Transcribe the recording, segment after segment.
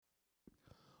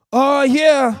Oh,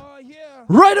 yeah.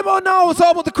 Right about now, it's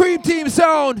all about the Cream Team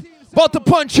sound. About to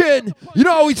punch in. You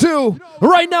know how we do.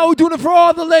 Right now, we're doing it for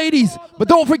all the ladies. But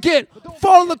don't forget,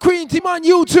 follow the Cream Team on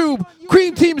YouTube.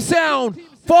 Cream Team Sound.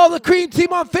 Follow the Cream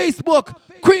Team on Facebook.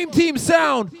 Cream Team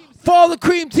Sound. Follow the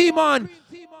Cream Team on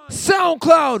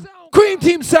SoundCloud. Cream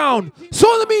Team Sound.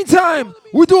 So in the meantime,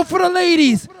 we do it for the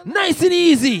ladies. Nice and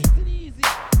easy.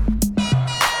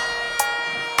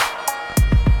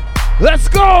 Let's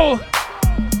go.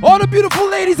 All the beautiful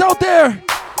ladies out there.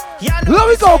 Let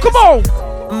me go. Come on.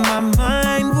 My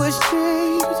mind was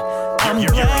changed. I'm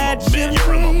glad you're in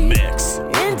the mix.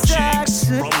 Jinx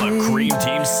from the Cream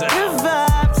Team Sound. The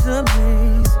vibes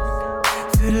amaze.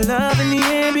 Feel love in the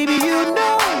air, baby, you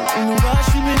know. In the rush,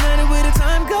 we've been at it where the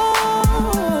time goes.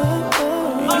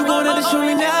 You gonna show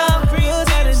me now.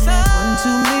 One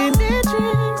too many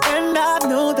drinks, and I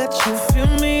know that you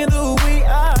feel me the way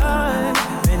I've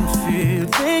been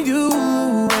feeling you.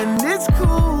 And it's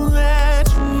cool that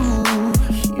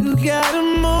you got a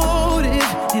motive,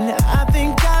 and I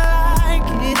think I like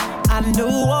it. I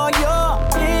know all your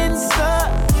insecurities.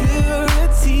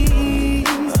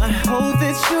 I hope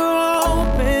that you're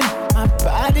open. My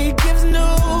body gives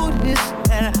notice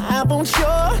that I want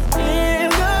your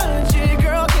energy.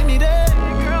 Girl, give me that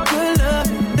good love,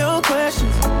 no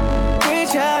questions.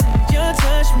 Reach out, you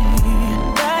touch me.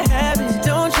 Bad habits,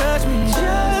 don't judge me.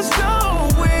 Just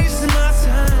don't waste my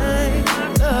time.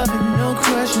 Love and no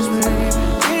questions, baby.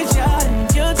 Reach out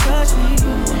and you touch me.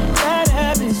 Bad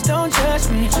habits, don't judge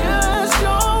me. Just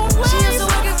don't waste. She used to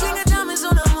work and clean the diamonds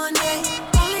on a Monday.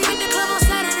 Only hit the club on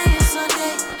Saturday and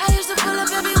Sunday. I used to pull up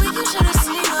every week, you should have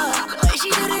seen her. The way she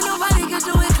did it, nobody could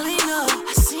do it cleaner.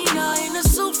 I seen her in a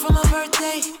suit for my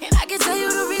birthday, and I can tell you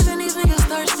the reason these niggas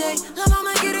thirsty. La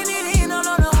mama getting it in on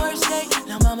the worst day.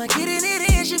 La mama getting it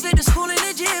in, she fit the school and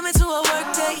the gym into a work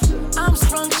day. I'm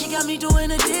sprung, she got me doing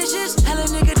the dishes. Hella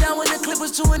nigga down when the clip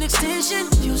was to an extension.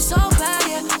 You so bad,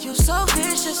 yeah, you so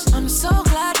vicious. I'm so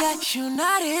glad that you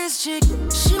not his chick.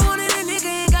 She wanted a nigga,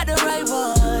 ain't got the right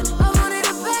one. I wanted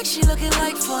a bag, she looking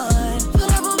like fun.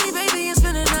 Pull up on me, baby, and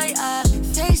spend the night.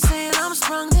 They saying I'm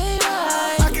sprung, they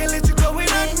right. I can't let you go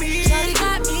without me. Shawty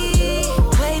got me.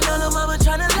 Waiting on the mama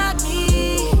tryna lock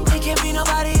me. It can't be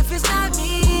nobody if it's not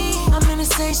me. I'm in the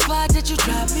same spot that you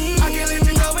dropped me. I can't let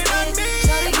you go without me.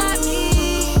 Shawty got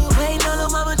me. Waiting on the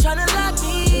mama tryna lock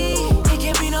me. It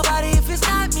can't be nobody if it's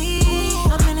not me.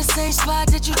 I'm in the same spot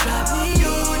that you dropped me.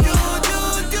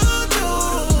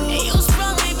 And you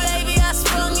sprung me, baby, I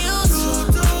sprung you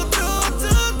too.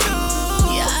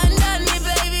 Yeah, undone me,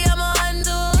 baby, I'm a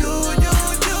undo.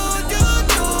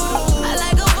 I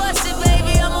like a busted,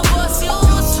 baby, I'm a bust you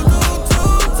too.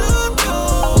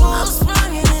 I'm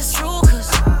sprung and it's true, cause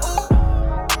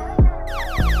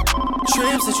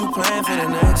Trips that you plan for the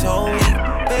next whole week.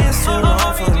 Been so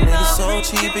long for a nigga so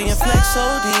cheap. And your flex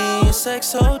OD, your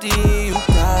sex OD. You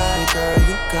got it, girl,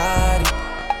 you got it.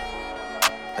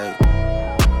 Hey.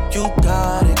 You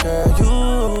got it, girl,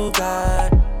 you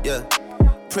got it. Yeah.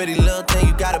 Pretty little thing,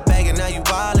 you got a bag and now you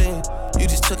wildin'. You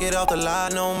just took it off the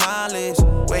line, no mileage.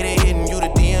 Waiting, hitting you the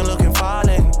DM looking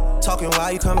falling. Talking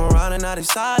while you come around and now they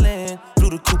silent. Flew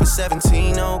the coupe at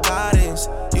 17, no guidance.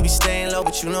 You be staying low,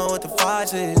 but you know what the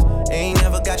fight is. Ain't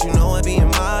never got you know it being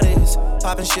modest.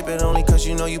 Poppin' ship it only cause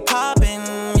you know you poppin',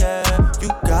 yeah. You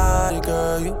got it,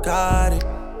 girl, you got it.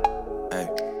 Hey.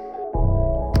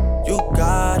 You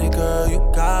got it, girl, you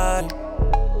got it.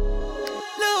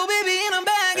 Little baby in a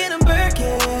bag and I'm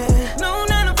Birkin. No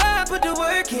 9 to 5, put the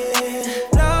work in.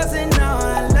 Lost and all,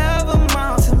 I love them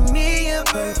all. To me, you're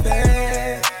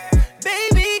perfect.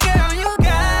 Baby girl, you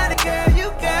got it, girl,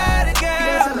 you got it, girl.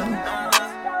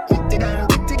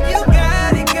 You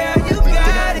got it, girl, you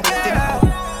got it, girl.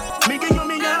 Me give you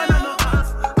me all and no half.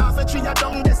 Half a tree a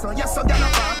down this one, yes, so get a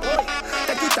pop, boy.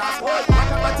 Take it off, boy.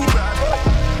 Back up at the broad, boy.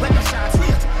 When the shots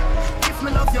wait, if me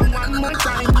love you one more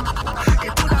time,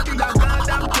 it could have been a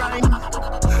goddamn crime.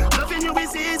 Loving you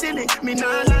is easy, me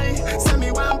nah lie. Say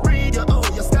me one breathe, you oh,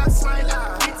 you start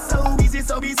smile. It's so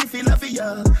easy, feel love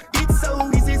ya. It's so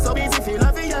easy, feel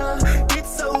love ya.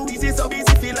 It's so easy,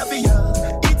 feel love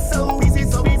ya. It's so easy,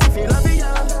 feel love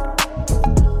ya.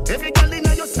 Every girl in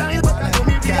your style, but I know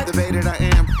me captivated I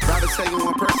am. Rather tell you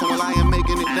in person while I am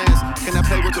making it dance. Can I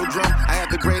play with your drum? I have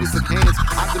the greatest of hands.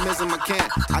 Optimism I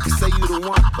can't. I can say you the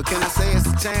one, but can I say it's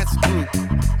a chance?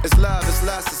 It's love, it's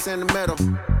lust, it's in the middle.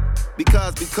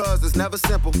 Because it's never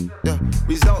simple. Yeah.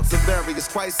 Results are various,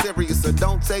 quite serious. So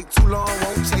don't take too long,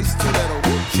 won't chase too little.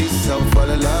 She's so full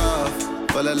of love,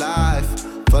 full of life,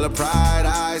 full of pride.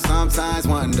 I sometimes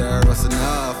wonder what's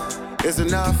enough. Is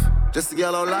enough just a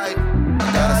yellow light?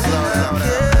 Gotta slow down.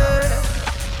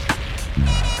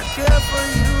 I care for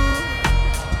you.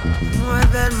 more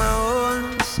than my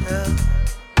own self.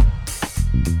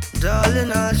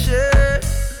 Darling, I'll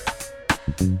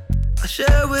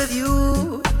share with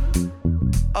you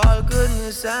all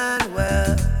goodness and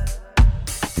wealth.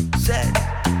 Said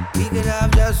we could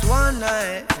have just one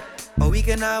night, or we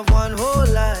can have one whole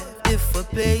life if we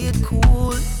play it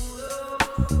cool.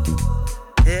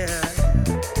 Yeah,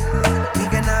 we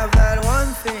can have that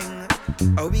one thing,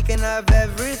 or we can have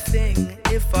everything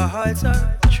if our hearts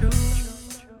are true.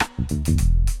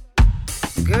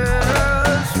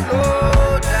 Girl,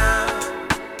 slow down.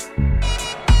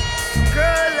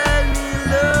 Girl, let me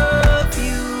love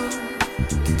you.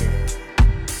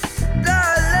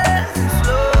 Darling,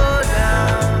 slow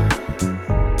down.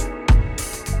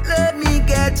 Let me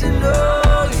get to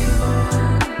know you.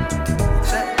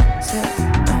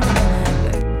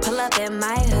 Pull up in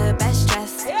my hood, best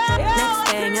dress.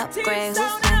 Next thing upgrade,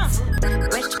 who's next?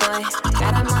 Rich boy,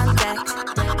 got him on deck.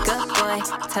 Good boy,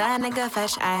 tell that nigga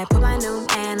fetch. I put my new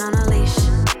man on a leash.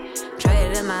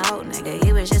 Traded in my old nigga,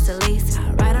 he was just a lease.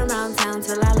 I ride around town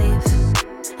till I leave.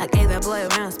 I gave that boy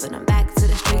rounds, but I'm back to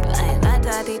the street like la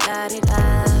da di da di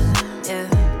da. Yeah,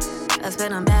 I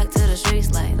spin him back to the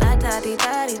streets like la da di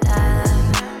da di da.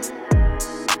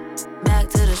 Back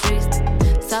to the streets,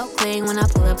 so clean when I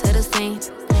pull up to the scene.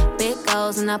 Big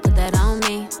goals and I put that on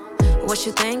me. What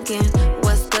you thinking?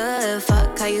 What's good?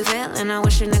 Fuck, how you feeling? I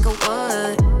wish a nigga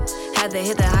would. Had to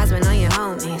hit the Heisman on your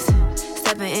homies.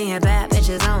 Stepping in your bad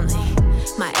bitches only.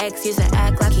 My ex used to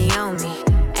act like he owned me.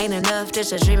 Ain't enough just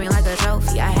to treat me like a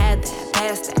trophy. I had that,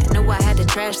 passed that, knew I had to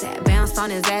trash that. Bounced on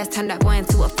his ass, turned that boy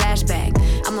into a flashback.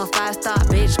 I'm a 5-star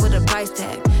bitch with a price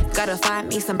tag. Gotta find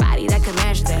me somebody that can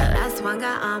match that. Last one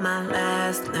got on my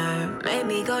last nerve. Made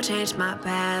me go change my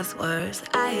passwords.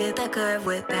 I hit the curve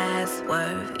with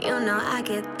password. You know I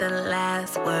get the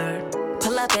last word.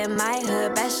 Pull up in my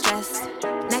hood, best dress.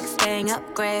 Next thing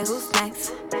upgrade, who's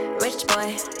next? Rich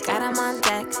boy, got him on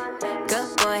deck.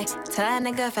 Good boy, tell that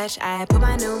nigga fetch. I put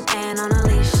my new man on a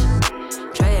leash.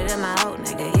 Traded in my old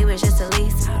nigga, he was just a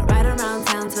lease. I ride around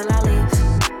town till I leave.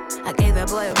 I gave that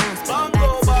boy rounds, but I'm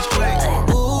back to the street.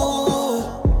 Ooh,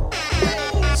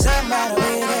 something about the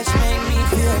way that you make me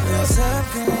feel real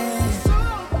something.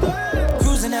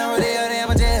 Cruising down Rodeo, damn,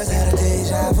 I just had a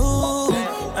deja vu.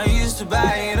 I used to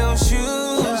buy those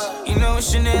shoes, you know,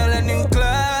 Chanel and new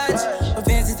clutch, but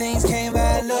fancy things came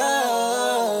by love.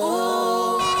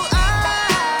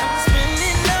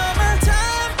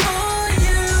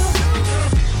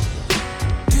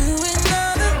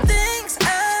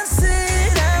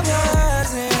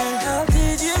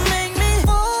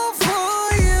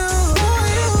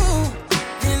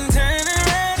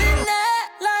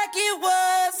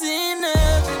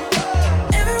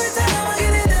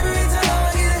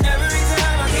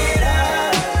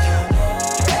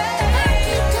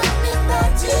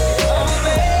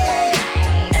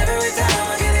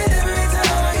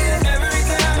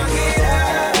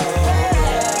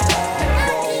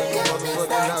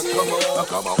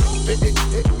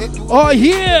 Oh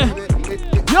yeah!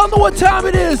 Y'all know what time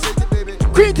it is.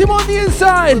 Green team on the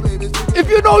inside. If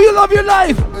you know you love your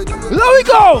life, let we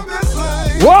go.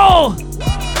 Whoa!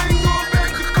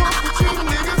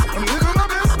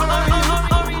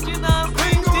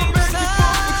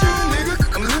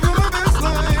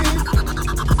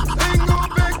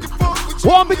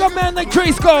 One big up man like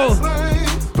Driscoll.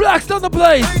 Black's on the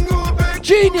place.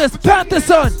 Genius, Panther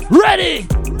Son, ready.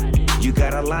 You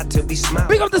got a lot to be smiling.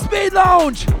 Big up the Speed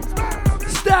Lounge.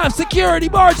 Staff, security,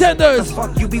 bartenders. What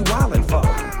the fuck you be wildin' for?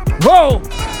 Whoa.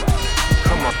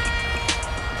 Come on.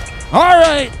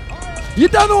 Alright. You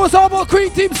don't know it's all about Cream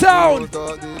Team sound.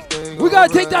 We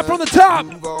gotta take that from the top.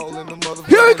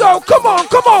 Here we go. Come on,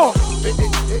 come on.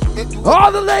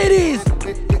 All the ladies.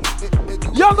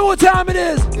 Y'all know what time it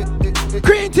is.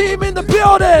 Cream Team in the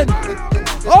building.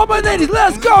 All my ladies,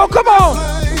 let's go. Come on.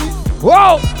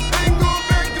 Whoa.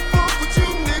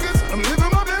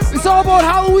 It's all about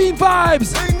Halloween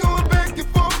vibes.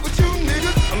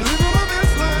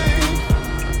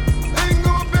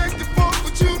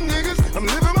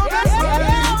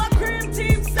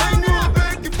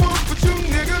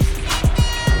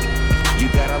 You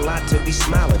got a lot to be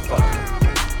smiling for.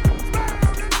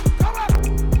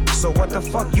 So what the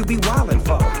fuck you be wildin'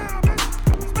 for?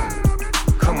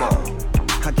 Come on,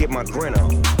 I get my grin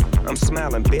on. I'm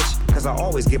smiling, bitch, cause I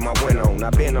always get my win on.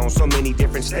 I've been on so many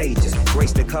different stages.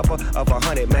 Graced the cover of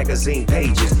 100 magazine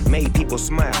pages. Made people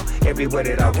smile everywhere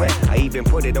that I went. I even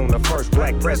put it on the first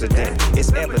black president.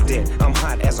 It's evident I'm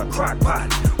hot as a crock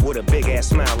pot. With a big ass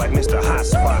smile like Mr. Hot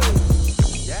Spot.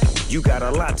 You got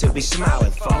a lot to be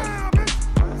smiling for.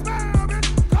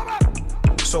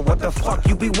 So what the fuck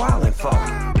you be wildin' for?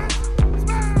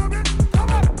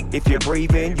 If you're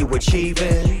breathing, you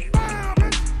achieving.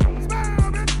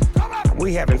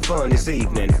 We having fun this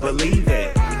evening, believe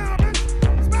it.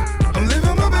 I'm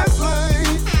living my best life.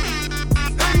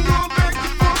 Ain't going back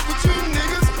and forth with you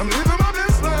niggas. I'm living my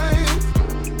best life.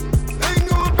 Ain't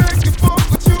going back and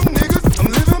forth with you niggas. I'm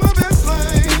living my best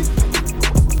life.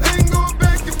 Ain't going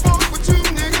back and forth with you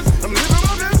niggas. I'm living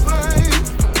my best life.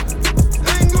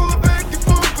 Ain't going back and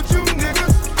forth with you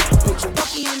niggas. Put your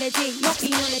monkey on the D,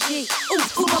 monkey on the D. Ooh,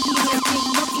 monkey on the D,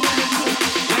 monkey on the D.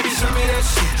 Baby, show me that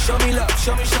shit. Show me love,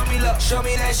 show me love, show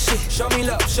me that shit. Show me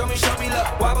love, show me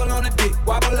love. Wobble on the dick,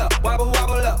 wobble up, wobble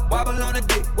up, wobble on the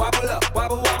dick, wobble up,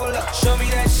 wobble up. Show me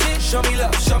that shit, show me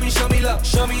love, show me love,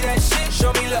 show me that shit,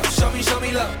 show me love, show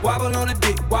me love. Wobble on the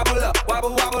dick, wobble up,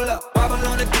 wobble up, wobble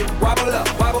on the dick, wobble up,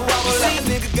 wobble up. See a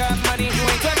nigga got money, you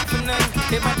ain't talking for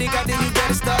nothing. If my dick out there, you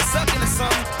better start sucking or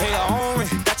something. Pay your own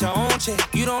rent, got your own check,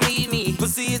 you don't need me.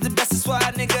 Pussy is the best, that's why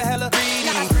a nigga hella greedy.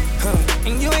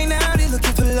 And you ain't out here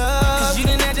looking for love, cause you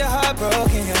done had your heart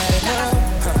broken, you had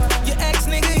enough. Your ex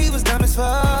nigga, he was dumb as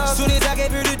fuck. Soon as I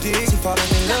gave her the dick, she falling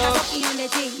in love. Monkey on the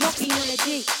D, monkey on the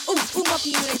D. Ooh,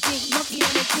 monkey on the D, monkey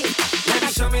on the D. Baby,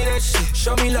 show me that shit.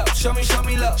 Show me love, show me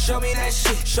love. Show me that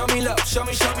shit. Show me love, show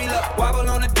me love. Wobble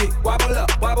on the dick, wobble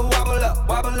up, wobble up,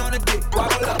 wobble on the dick,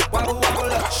 wobble up, wobble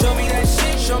up. Show me that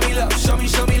shit. Show me love, show me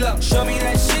love. Show me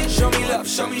that shit. Show me love,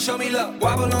 show me love.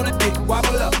 Wobble on the dick,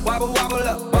 wobble up, wobble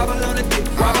up, wobble on the dick,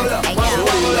 wobble up, wobble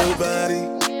up. Body,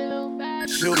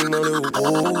 shorty my little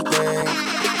old thing,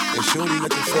 and shorty got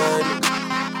the fatty.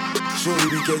 Shorty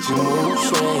be catching mood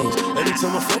swings. Every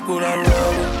time I fuck with her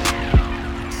rubber,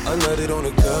 I nutted on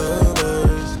the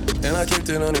covers, and I kept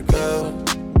it on the cover,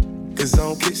 cause I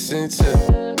don't kiss and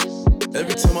tell.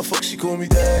 Every time I fuck, she call me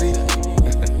daddy.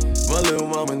 My little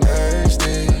mama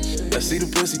nasty. I see the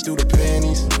pussy through the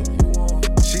panties.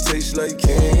 She tastes like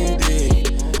candy.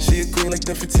 She a queen like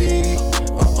Nefertiti.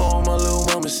 My little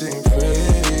mama sitting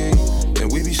pretty,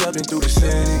 and we be shopping through the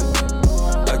city.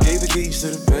 I gave the keys to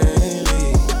the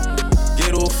Bentley.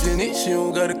 Get off your niche, you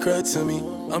don't gotta cry to me.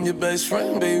 I'm your best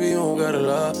friend, baby, you don't gotta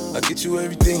lie. I get you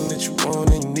everything that you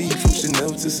want and you need. From Chanel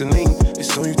to Celine,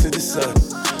 it's on you to decide.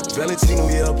 Valentino,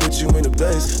 yeah, I'll put you in the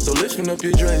best. So lifting up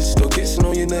your dress, start kissing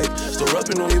on your neck, start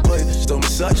rubbing on your butt, start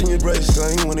massaging your breasts.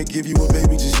 I ain't wanna give you a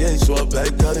baby just yet, so I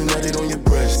backed out and added on your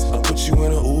breast. I put you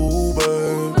in an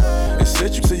Uber and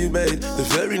sent you to your bed. The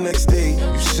very next day,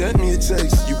 you sent me a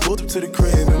text. You pulled up to the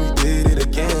crib and we did it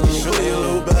again. Shorty your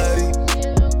little body,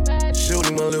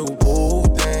 shorty my little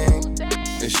old thing,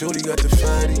 and shorty got the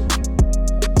fatty.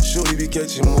 Shorty be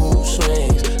catching mood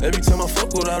swings. Every time I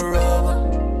fuck without a rubber,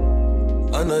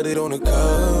 I nutted on the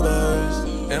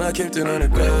covers, and I kept it on the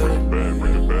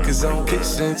cover, cause I don't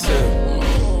kiss and tell.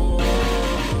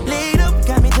 Laid up,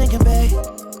 got me thinking, babe.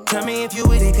 Tell me if you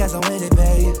with it, cause I'm with it,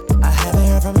 babe. I haven't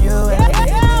heard from you in a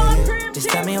minute, babe. Just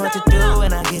tell me what to do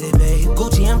and I get it, babe.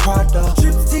 Gucci and Prada.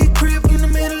 Trip to your crib in the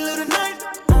middle of the night.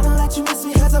 I don't let you miss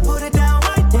me cause I put it down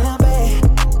right down, babe.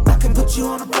 I can put you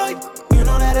on a flight. You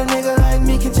know that a nigga like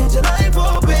me can change your life,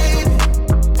 oh, baby.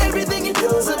 Everything you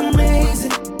do is amazing.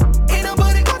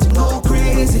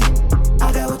 Crazy.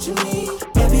 I got what you need.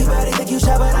 Everybody think you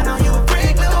shy, but I know you a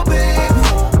freak, little baby.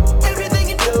 Everything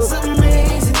you do is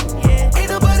amazing. Ain't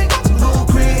nobody got you go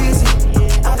crazy.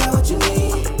 I got what you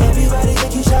need. Everybody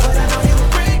think you shy, but I know you a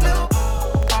freak, little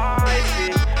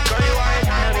baby. Girl, you always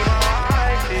tryna be my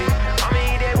wifey. I'ma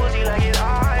eat that pussy like it's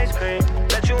ice cream.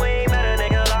 Bet you ain't met a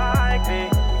nigga like me.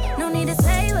 No need to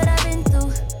say what I've been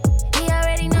through. He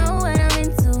already know what I'm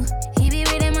into. He be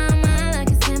reading my mind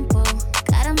like it's simple.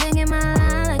 Got him thinking my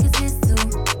line like it's his too.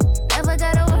 Never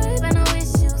gotta worry about no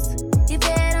issues. He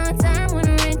paid on time when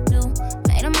the rent due.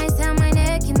 Made him ice down my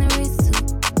neck and the wrist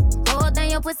too. Hold down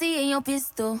your pussy and your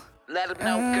pistol. Let him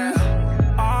know, girl.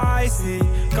 I see.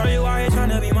 Girl, you out here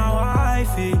tryna be my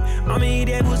wifey. I'ma eat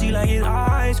that pussy like it's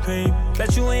ice cream.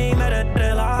 Bet you ain't met a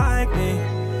nigga like me.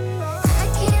 I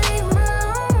can't leave him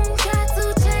alone. Try to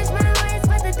change my ways,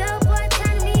 but the dope boy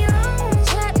turning me on.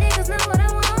 Trap niggas know what I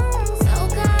want. So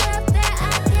caught up that I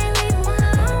can't leave him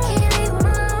alone. Can't leave him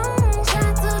alone. Try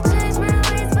to change my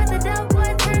ways, but the dope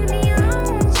boy turning me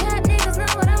on. Trap niggas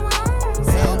know what I want.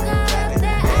 So caught up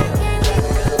that I can't leave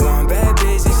him alone. One bad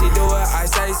bitch, and she do what I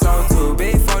say so. 2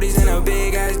 big 40s and a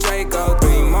big ass Draco.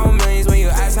 3 more millions when you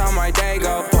ask how my day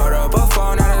go. Put up a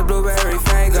phone out of blueberry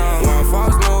fango. 1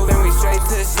 false move and we straight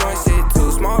to short shit.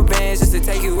 2 small bands just to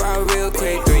take you out real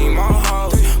quick. 3 more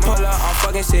hoes, pull up on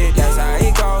fucking shit, that's how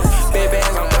it goes. Big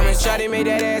bands, I'm coming, shawty made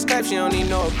that ass clap, she don't need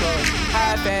no clothes.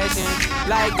 High fashion,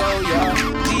 like Goya,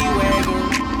 G-Wagon,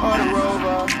 or the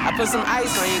Rover. I put some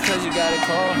ice on you cause you got a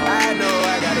cold. I know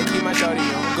I gotta keep my shawty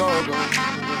on go.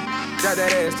 Drop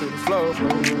that ass to the floor.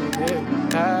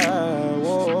 Yeah.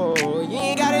 Whoa. You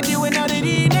ain't gotta deal with none of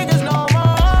these niggas no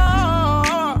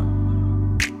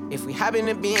more. If we hop in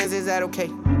the Benz, is that okay?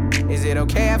 Is it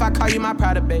okay if I call you my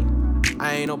pride, babe?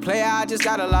 I ain't no player, I just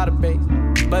got a lot of bass.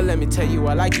 But let me tell you,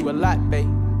 I like you a lot, babe.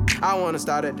 I wanna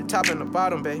start at the top and the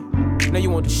bottom, babe. Now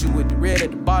you want the shoe with the red at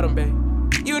the bottom, babe.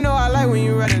 You know I like when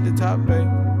you right at the top, babe.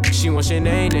 She wants your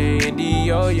name and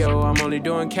D-Yo-Yo. I'm only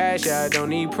doing cash, I don't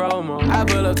need promo. I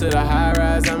pull up to the high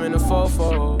rise, I'm in the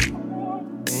 4-4.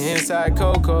 Inside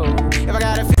Coco. If I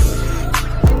got a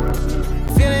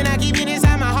feeling, I keep it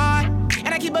inside my heart.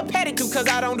 And I keep a pedicure cause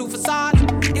I don't do facades.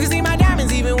 You can see my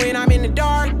diamonds even when I'm in the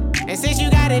dark. And since you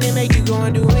got it, it make you go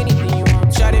and do anything you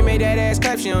want. Shawty made that ass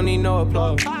clap, she don't need no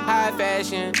applause. High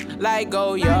fashion, like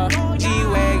Goya,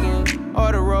 G-Wagon,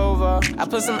 or the Rover. I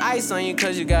put some ice on you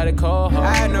cause you got a cold heart.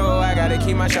 I know I gotta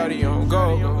keep my shawty on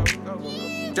go.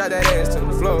 Drop that ass to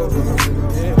the floor.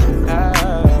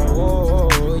 Whoa.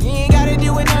 You ain't gotta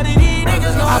deal with none of these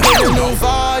niggas no more. I put the new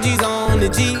 4G's on the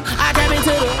G. I trap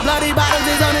into the bloody bottoms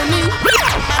is on the knee.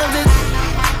 Bottoms is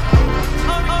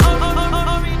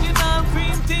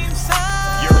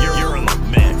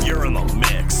You're in the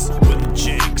mix with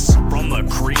Jakes from the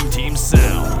Cream Team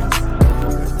Sound.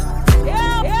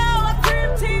 Yeah, the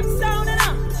Cream Team sounding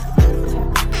up.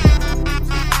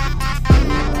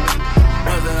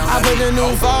 I put the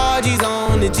new 4G's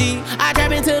on the G. I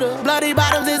trap into the bloody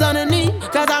bottoms is on the knee.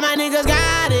 Cause all my niggas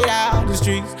got it out the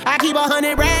streets. I keep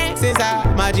 100 racks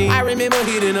inside my jeans. I remember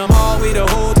hitting them all with the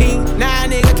whole team. Now a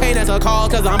nigga can't answer a call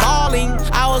cause I'm balling.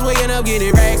 I was waking up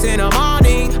getting racks in the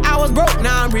morning. I was broke,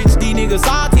 now I'm rich, these niggas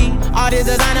salty. All this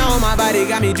designer on my body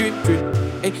got me drip, drip.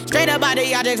 Hey, straight up out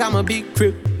the objects, I'm a big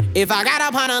crip. If I got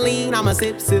up on a lean, I'm a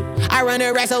sip, sip. I run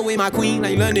the racks up with my queen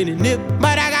like London and Nip.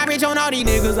 But I got rich on all these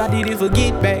niggas, I didn't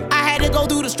forget back. I had to go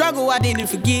through the struggle, I didn't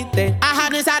forget that. I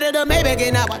hopped inside of the Maybach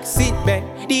and now I can sit back.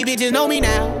 These bitches know me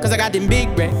now, cause I got them big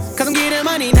racks. Cause I'm getting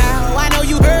money now, I know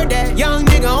you heard that. Young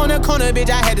nigga on the corner, bitch,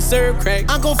 I had to serve crack.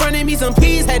 Uncle fronted me some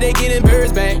peas, had to get them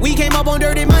birds back. We came up on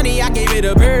dirty money, I gave it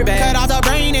a bird back. Cut off the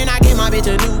brain and I gave my bitch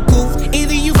a new coupe.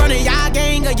 Either you from the y'all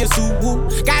gang or you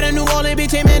Suwu. Got a New Orleans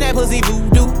bitch, and man, that pussy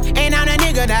voodoo. And I'm that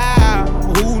nigga now,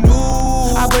 who knew?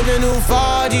 I put the new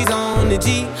 4G's on the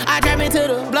G. I trap into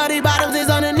the bloody bottoms is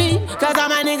on the knee. Cause all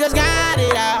my niggas got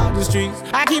it out the streets.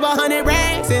 I keep 100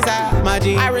 racks inside my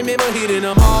jeans. I remember hitting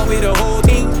them all with the whole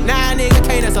team. Now a nigga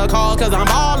can't answer a call cause I'm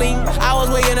balling. I was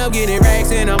waking up getting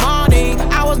racks in the morning.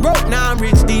 I was broke, now I'm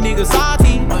rich, these niggas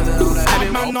salty.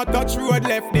 Bad man not touch road,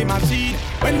 left the machine.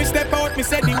 When we step out, me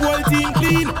set the whole team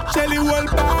clean. Shelly whole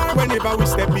bar whenever we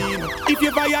step in. If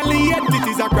you violate, it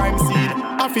is a crime scene.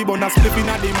 I feel bonus flipping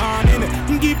at the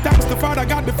morning. Give thanks to Father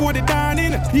God before the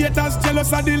dawning. Haters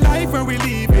jealous of the life where we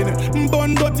living.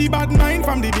 Born dirty bad mind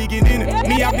from the beginning.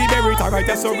 Me have the berry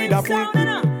right, so read a full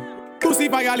clip. Pussy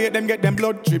violate them, get them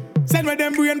blood trip. Send with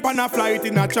them brain pan a flight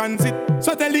in a transit.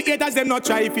 So tell the haters them not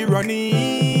try if you run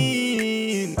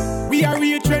in. We are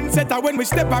real trendsetter when we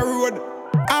step a road.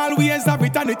 Always have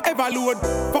it and it ever load.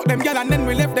 Fuck them girl and then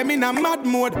we left them in a mad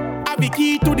mode. Have the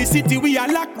key to the city, we a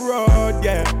lock road,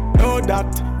 yeah. Know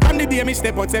that. From the day me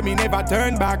step out, say me never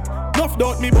turn back. Nuff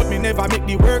doubt me, but me never make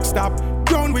the work stop.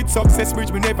 Ground with success,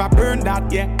 bridge, we never burn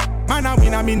that, yeah. Man a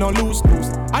win and me no lose.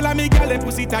 All of me girl them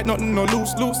pussy tight, nothing no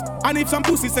loose. And if some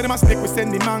pussy say them a snake, we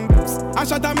send the mangoes. And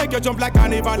shot and make you jump like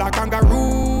carnival or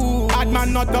kangaroo. Bad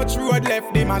man not touch road,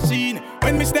 left the machine.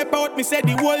 When me step out, me say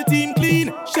the whole team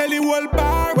clean. Shelly whole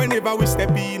bar whenever we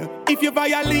step in. If you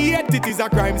violate, it is a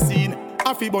crime scene.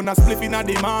 I feel bonus spliffing at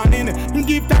the morning.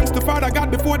 Give thanks to Father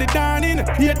God before the dawning.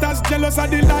 Haters jealous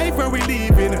of the life where we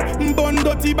living. Born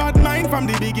dirty bad mind from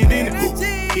the beginning.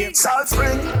 South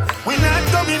Spring, we not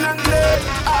coming under.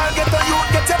 I'll get the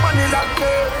youth, get your money locked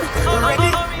up.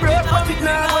 Ready, break, but it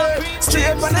now work.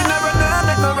 Straight on the narrow, now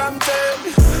make no ram turn.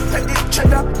 Penny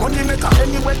cheddar, money maker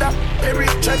any weather. Perry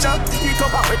treasure, dig it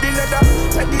up with the leather.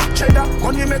 Penny cheddar,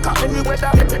 money maker any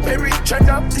weather. Perry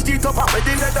treasure, dig it up with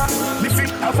the leather. Lift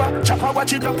it over, chopper,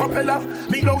 watch it the propeller.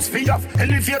 Me nose feed off,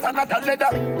 elevate another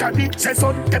leather. Candy say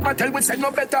son, them a tell we say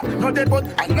no better. No dead but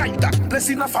I like that,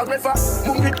 blessing a forever.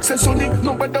 Mummy say sonny,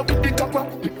 no better with the copper.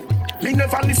 Me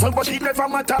never listen, but it never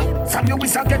matter. From you, we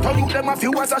shall get on you, them a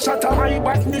few as a shatter. My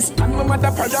badness, and no matter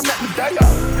prayer, make me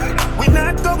die. We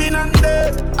not going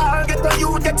under. I'll get on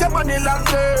you, get your money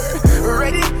longer.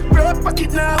 Ready, break,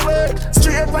 pocket now work.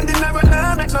 Straight on the narrow,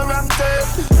 now make no ram turn.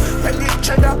 Penny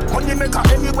cheddar, money maker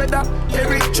any weather.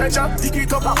 Perry treasure, dig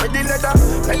it up with the leather.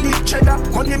 Penny cheddar,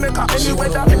 money maker any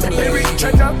weather. Perry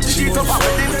treasure, dig it up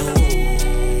with the leather.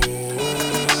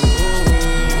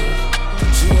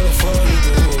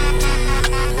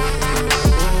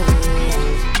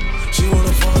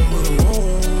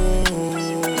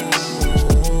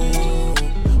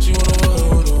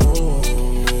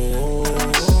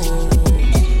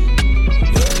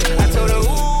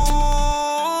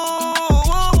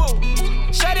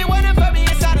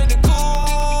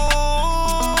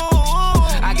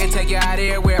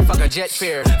 jet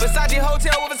fare. Versace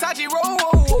hotel with Versace roll.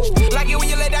 Like it when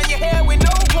you lay down your hair with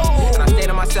no clothes. And I stay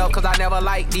to myself cause I never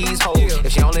like these hoes.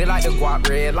 If she only like the guap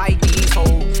red like these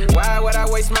hoes. Why would I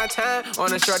waste my time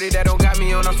on a shorty that don't got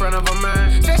me on the front of her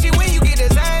mind? Especially when you get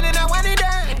designed and I want it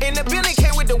done. And the building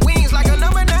came with the wings like a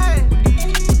number 9.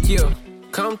 Yeah,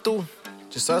 come through,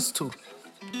 just us two.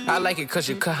 I like it cause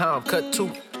you cut how I'm cut too.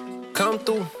 Come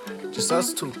through, just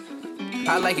us two.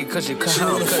 I like it cause you cut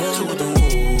how I'm cut too.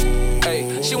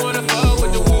 Hey, she wanna fuck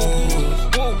with the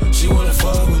woo. She wanna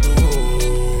fuck with the woo.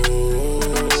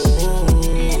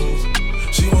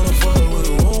 She wanna fuck with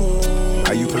the woo.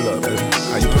 How you pull up, baby?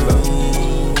 How you pull up?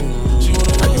 She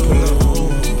wanna How you pull up?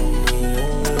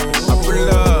 I pull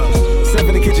up. Step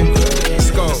in the kitchen. Let's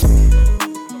go.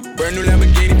 Brand new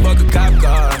Lamborghini, fuck a cop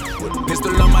car. With a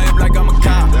pistol on my hip like I'm a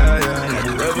cop. Have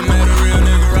you ever met a real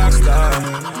nigga rock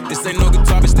star? This ain't no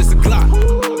guitar, bitch, this a Glock.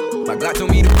 My Glock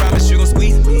told me to promise you gon'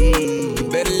 squeeze me. You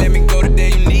better let me go the day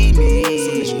you need me.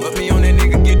 So bitch, put me on that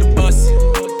nigga, get the bus.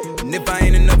 And if I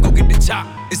ain't enough, go get the chop.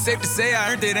 It's safe to say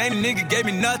I earned it, ain't a nigga gave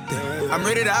me nothing. I'm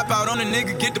ready to hop out on a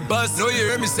nigga, get the bus. Know you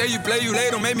heard me say you play, you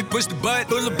late, don't make me push the butt.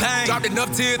 Full of pain, dropped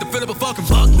enough tears to fill up a fucking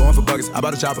bucket. Going for buckets, I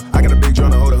bought a chopper. I got a big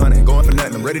drum to hold 100. Going for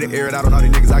nothing, I'm ready to air it out on all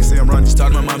these niggas. I can see them running. She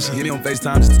talked to my mom, she hit me on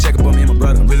FaceTime just to check up on me and my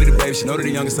brother. I'm really the baby, she know that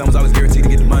the youngest son was always guaranteed to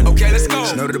get the money. Okay, let's go.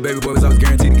 She know that the baby boy was always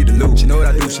guaranteed to get the loot. She know what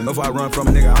I do, she know if I run from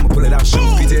a nigga, I'ma pull it out, shoot.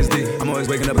 PTSD, I'm always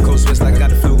waking up in cold sweats like I got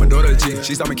the flu. My daughter a G,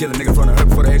 she saw me kill a nigga in front of her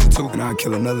before the age of 2. And I'll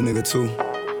kill another nigga too.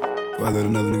 Or I let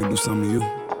another nigga do something to you.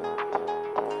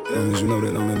 As long as you know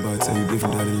that, don't let nobody tell you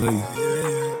different, that they love you.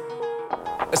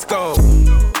 Let's go.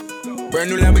 Brand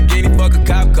new Lamborghini, fuck a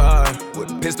cop car.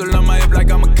 With a pistol on my hip like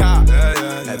I'm a cop.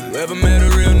 Have you ever met a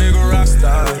real nigga rock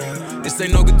star? This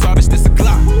ain't no guitar, bitch, this a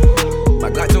Glock. My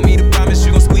Glock told me to promise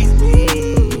you gon' squeeze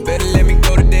me. You better let me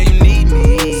go the day you need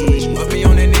me. So bitch, put me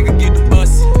on that nigga, get the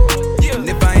bus. And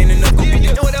if I ain't enough, go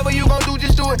get the whatever you gon' do,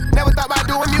 just do it. Never thought about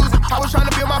doing music. I was trying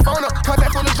to build my phone up.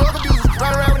 Contact full of drug abusers.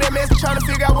 Run around with that mess, trying to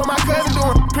figure out what my cousin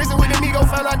doing. Prison with the Migo,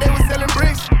 found out they was selling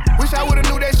bricks. Wish I would've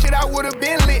knew that shit, I would've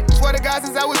been lit. Swear to God,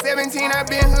 since I was 17, I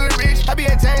been hood rich. I be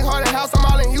at James Harden house, I'm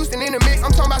all in Houston in the mix.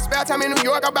 I'm talking about spare time in New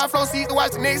York, I buy flow seats to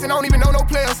watch the Knicks and don't even know no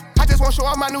players. I just wanna show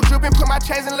off my new drip and put my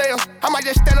chains in layers. I might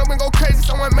just stand up and go crazy,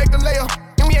 someone make the layup.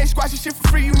 And we ain't squashing shit for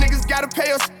free, you niggas gotta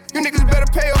pay us. You niggas better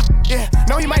pay us. Yeah,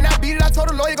 no, he might not beat it. I told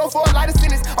the lawyer go for a lighter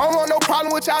sentence. I don't want no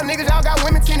problem with y'all niggas, y'all got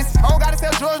women tennis. I don't gotta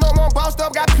sell drugs no more, bossed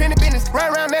up, got plenty business.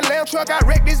 Run around that lamb truck, I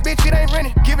wreck this bitch, it ain't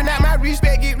renting. Giving out my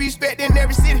respect, get respect in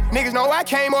every city. Niggas know I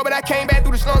came over, but I came back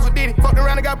through the slums with Diddy. Fucked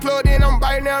around and got plugged in, I'm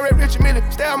biting down Red Richard Miller.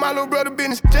 Stay on my little brother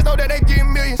business, just know that they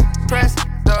getting millions. Press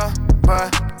the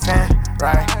button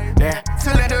right there to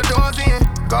let the doors in.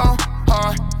 Go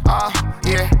hard,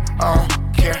 yeah,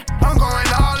 care. I'm going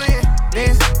all in.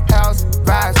 This house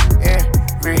vibes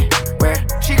everywhere.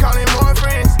 She calling more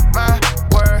friends, my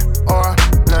word or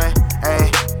none.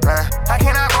 Ain't lying. I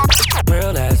cannot walk.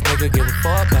 Real ass nigga give a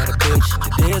fuck about a bitch.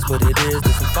 It is what it is.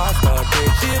 This some 5-star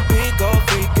bitch. She a big gold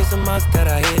freak. It's a must that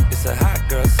I hit. It's a hot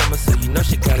girl summer, so you know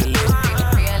she got it lit.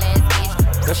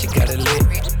 Know she got it lit.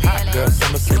 Hot girl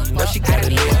summer, so you know she got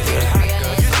it lit. Yeah. Hot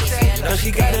girl summer, so you know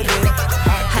she got it lit.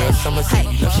 Hot girl summer, so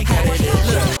you know she got it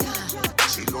lit.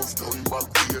 She love done back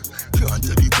here. Can't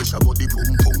tell the pressure, but the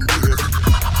boom boom here.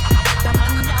 The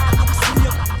man down, see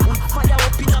you. Put fire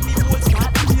up in a me whole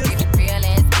start here.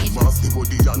 Move off the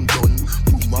body and done.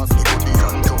 Move off the body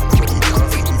and done.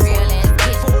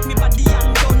 Hold me body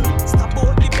and done. Stop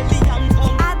out the belly and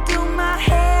done. I do my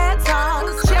hair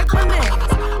toss, check my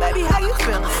nails. Baby, how you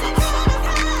feeling?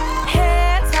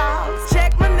 Hair toss,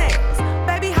 check my nails.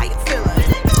 Baby, how you feeling?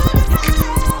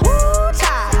 Woo,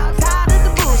 child, tired of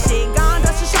the bullshit. Gone,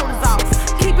 dust your shoulders off.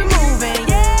 Keep it moving,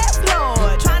 yes,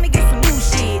 Lord. Trying to get some new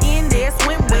shit in there.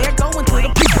 Swimwear, going through the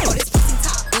What is pussy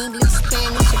top? English,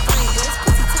 Spanish, or French? What is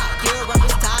pussy top? Europe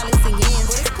with dollars and yens.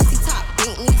 What is pussy top?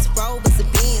 Bentleys, Rovers, and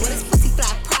Benz. What is pussy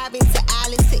fly? Private to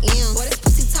Alice to M. What is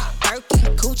pussy top?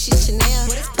 Birkin, Gucci, Chanel.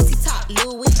 What is pussy top?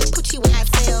 Louis, Gucci,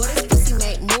 YSL. What is pussy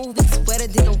make movies wetter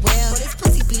than a well? What is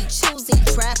pussy be choosing,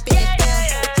 trapping, and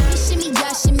fail? Shimmy,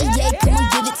 yeah, shimmy, yeah, come on,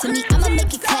 give it to me. I'ma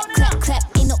make it clap, clap, clap,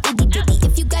 ain't no itty bitty.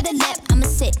 If you got a lap, I'ma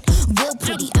sit real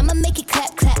pretty. I'ma make it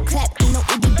clap, clap, clap, ain't no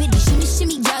itty bitty. Shimmy,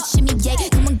 shimmy, yeah, shimmy, yeah,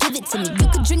 come on, give it to me. You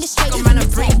can drink it straight. I'm gonna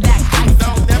bring back.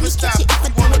 Don't never stop.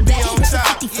 Wanna be on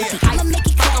top. I'ma make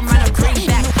it clap, I'm gonna bring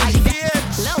back.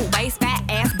 Low waist, fat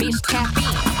ass bitch, tap in.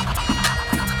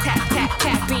 Tap, tap,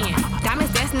 tap in.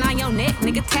 Diamonds dancing on your neck,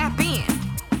 nigga, tap in.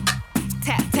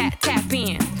 Tap, tap, tap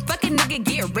in. Fucking nigga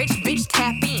get rich, bitch,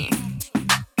 tap in.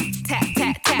 Tap,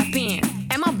 tap, tap in.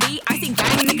 MLB, icy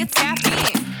gang, nigga, tap in.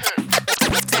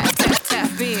 Tap, tap,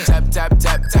 tap in. Tap, tap,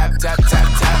 tap, tap, tap, tap,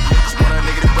 tap. She want a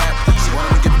nigga to rap.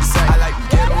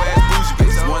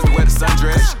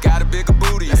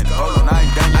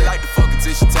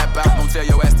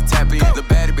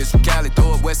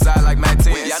 throw up west side like Matt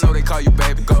 10. Yeah, I know they call you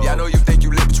baby. Yeah, I know you think you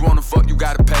lit, but you wanna fuck, you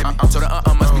gotta pay me. So the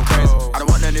must be crazy. I don't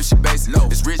want nothing if she basic.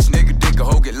 This rich nigga dick a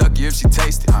hoe get lucky if she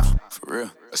taste it. For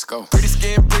real, let's go. Pretty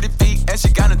skin, pretty feet, and she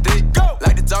kinda thick. Go.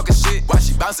 Like the talking shit while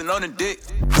she bouncing on the dick.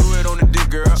 Do it on the dick,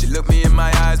 girl. She look me in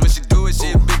my eyes when she do it.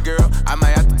 She a big girl. I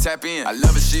might have to tap in. I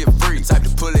love it, she a freak. Type to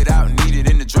pull it out and need it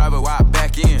in the driver while I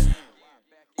back in.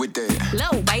 With that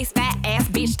low waist, fat ass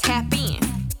bitch, tap in.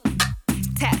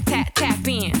 Tap, tap, tap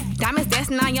in. Diamonds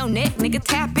dancing on your neck, nigga,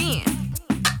 tap in.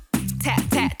 Tap,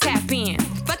 tap, tap in.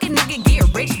 Fuck a nigga,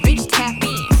 get rich, bitch, tap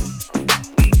in.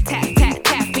 Tap, tap,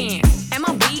 tap in.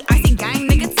 MOB, icy gang,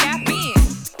 nigga, tap in.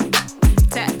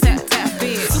 Tap, tap, tap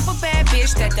in. Super bad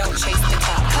bitch that don't chase the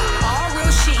top. All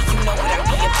real shit, you know what I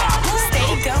be about.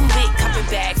 Stay dumb lit, cupping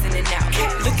bags in and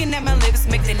out. Looking at my lips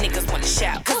make the niggas wanna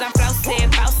shout. Cause I'm flousted,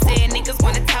 niggas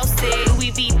wanna toast it.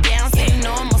 We be down, so you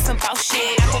know I'm on some boss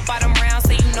shit. I go bottom round,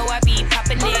 so you know I be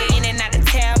popping it. In and out of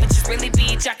town, but just really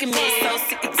be jocking me. So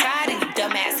sick and tired of you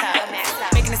dumbass hoe.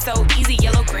 Making it so easy,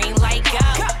 yellow, green, light, go.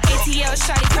 ATL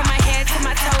shawty from my head to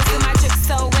my toes, and my drip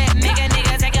so wet. Mega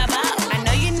nigga, take a bow. I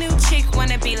know your new chick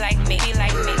wanna be like me.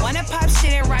 Wanna pop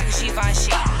shit and rock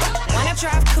Givenchy. Wanna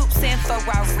drive coupes and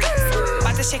Ferraris.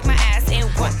 About to shake my ass in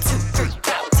 1, 2, 3,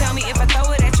 go. Tell me if I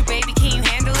throw it at you, baby, can you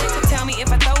handle it? Tell me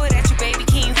if I throw it at you, baby,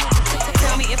 can you?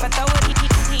 Tell me if I throw it,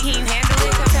 can you handle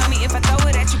it? Tell me if I throw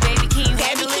it at you, baby, can you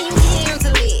handle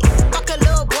it? Fuck a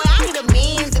little boy, I need a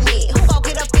man to me. Who gon'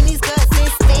 get up in these guts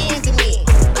and stand to me?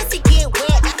 Pussy get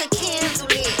wet, I could cancel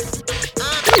it.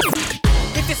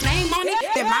 If it's name on it,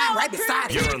 then mine right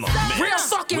beside it. Real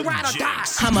fucking ride or die.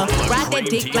 I'ma ride that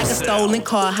dick like a stolen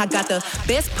car. I got the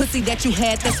best pussy that you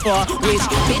had thus far. Which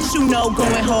bitch you know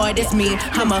going hard is me.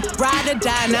 I'ma ride or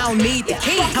die and I don't need the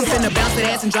key. I'm finna bounce that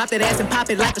ass and drop that ass and pop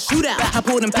it like a shootout. I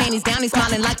pull them panties down, they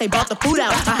smiling like they bought the food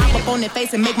out. I hop up on their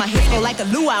face and make my hips go like a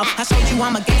luau. I showed you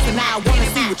I'm a gangster, now I wanna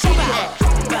see what you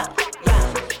got.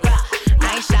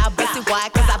 I ain't shy, busty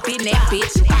wide, cause I been that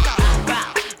bitch.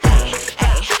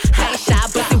 I ain't shy,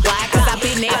 busty wide, cause I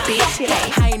been that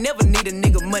bitch. I ain't never need a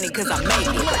nigga money, cause I make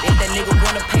it. If that nigga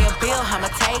wanna pay a bill, I'ma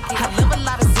take it. I live a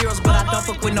lot of zeros, but I don't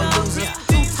fuck with no losers.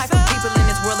 Two type of people in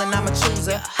this world, and I'm a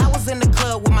chooser. I was in the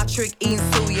club with my trick eating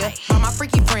suya. By my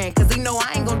freaky friend, cause he know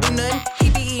I ain't gon' do nothing. He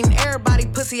be eating everybody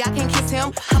pussy, I can't kiss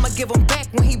him. I'ma give him back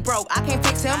when he broke, I can't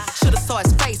fix him. Should've saw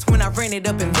his face when I ran it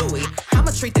up in Louis.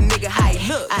 I'ma treat the nigga how he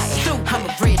look. I'm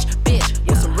a rich bitch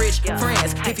with some rich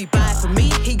friends. If he buy it for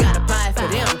me, he gotta buy it for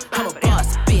them. I'm a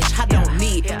boss bitch, I don't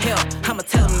need help. I'ma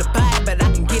tell him to buy it, but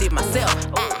I can get it myself.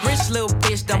 Rich little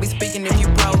bitch, don't be speaking if you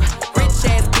broke. Rich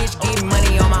ass bitch getting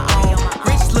money on my own.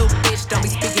 Rich little bitch, don't be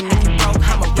speaking if you broke.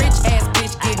 I'm a rich ass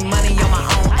bitch getting money on my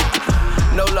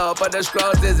own. No love for the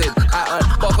scrubs, is it? I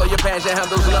unbuckle your pants and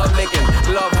handles, love licking.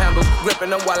 Love handles, gripping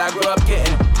them while I grew up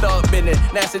getting. Thug business,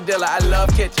 nasty dealer, I love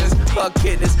kitchens. Fuck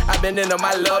kidneys, I've been into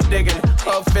my love digging.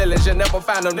 Her feelings, you never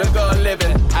find them, nigga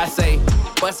living. I say,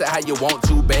 bust it how you want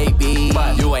to, baby.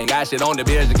 You ain't got shit on the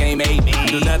bills, you can't make me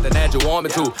do nothing that you want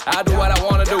me to. I do what I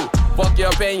wanna do. Fuck your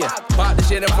opinion, pop the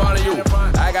shit in front of you.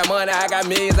 I got money, I got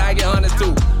millions, I get hundreds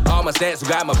too. All my stats who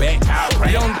got my back.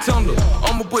 Young Tumblr,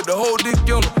 I'ma put the whole dick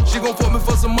in her. She gon' fuck me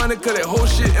for some money, cause that whole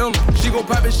shit in her. She gon'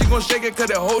 pop it, she gon' shake it,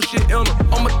 cause that whole shit in her.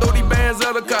 I'ma throw these bands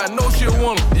at her, cause I know she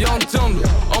want them. Young Tumblr,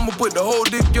 I'ma put the whole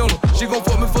dick in her. She gon'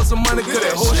 fuck me for some money, cause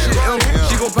that whole shit in her.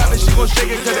 She gon' pop it, she gon'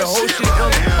 shake it, cause that whole shit in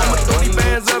her. I'ma throw these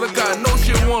bands at her, cause I know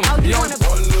she want them. Young 1,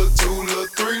 little 2,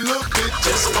 little 3, little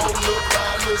bitches. 4, little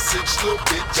 5, little 6, little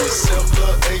bitches. 7,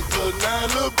 little 8, little 9,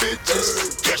 little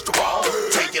bitches. Catch the ball,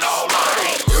 take it all out.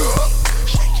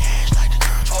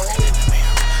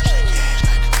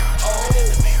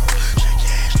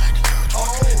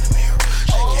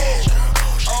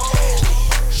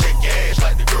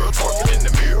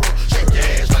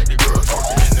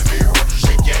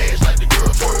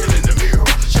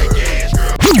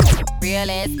 Real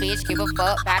ass bitch, give a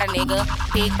fuck about a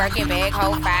nigga. Big Birkin bag,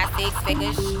 hold 5, 6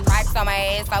 figures. Stripes on my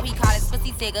ass, so he call his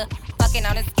pussy tigger. Fucking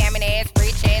on a scamming ass,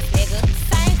 rich ass nigga.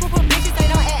 Same group of bitches, they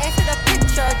don't add to the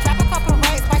picture. Drop a couple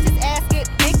rights, watch his ass get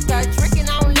thicker. Tricking,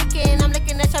 I'm licking, I'm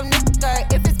looking at your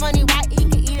nigga. If it's money right, he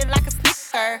can eat it like a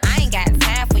snicker. I ain't got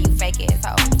time for you fake ass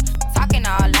hoes. Talking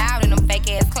all loud in them fake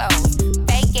ass clothes.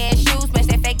 Fake ass shoes, match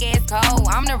that fake ass coat.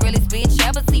 I'm the realest bitch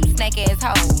ever see you snake ass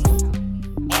hoes.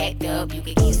 Act up, you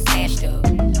could get smashed up.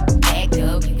 Act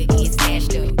up, you could get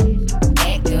smashed up.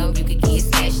 Act up, you could get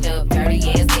smashed up.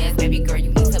 Dirty ass, baby girl,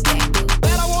 you need to back up.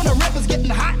 That I wanna rap is getting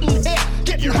hot in here.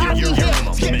 Getting hot in here.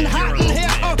 It's getting hot in here.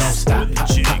 Don't stop,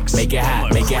 make it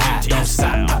hot, make it hot. Don't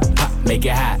stop, make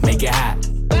it hot, make it hot.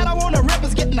 That I wanna rap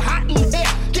is getting hot in here.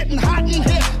 Getting hot in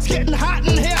here. It's getting hot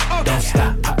in here. Don't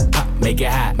stop, make it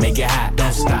hot, make it hot.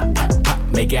 stop.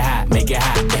 Make it hot, make it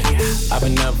hot, make it hot. I've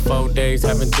been up 4 days,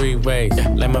 having 3 ways.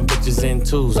 Let my bitches in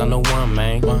twos, I'm the one,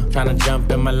 man. Tryna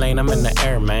jump in my lane, I'm in the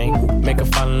air, man. Make her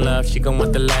fall in love, she gon'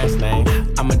 want the last name.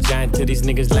 I'm a giant to these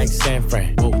niggas like San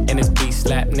Fran. And this beat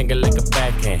slap nigga like a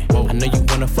backhand. I know you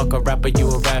wanna fuck a rapper, you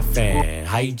a rap fan.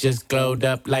 How you just glowed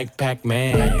up like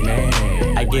Pac-Man?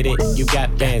 I get it, you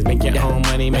got bands. Make your own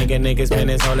money, make a nigga spend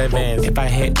his whole advance. If I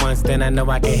hit once, then I know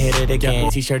I can hit it again.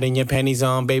 T-shirt and your panties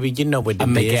on, baby, you know what it is.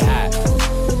 I make it hot.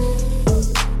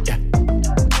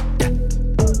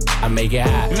 I make it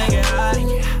hot. Make it hot.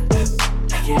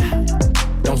 Make it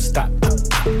hot. Don't stop.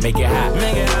 Make it hot.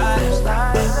 Make it hot.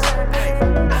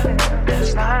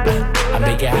 I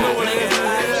make it hot.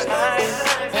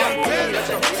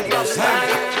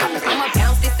 I'ma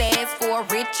bounce this ass for a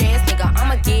rich ass nigga.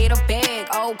 I'ma get a bag,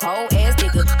 old cold ass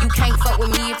nigga. You can't fuck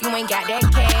with me if you ain't got that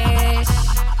cash.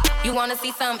 You wanna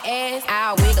see some ass?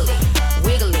 I'll wiggle it,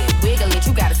 wiggle it, wiggle it.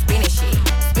 You gotta spin it shit,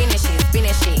 spin it shit, spin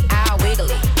it shit. I'll wiggle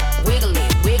it, wiggle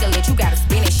it, wiggle it. You gotta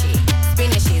spin it shit,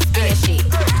 spin it shit, spin it shit.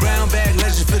 Brown bag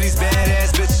legend for these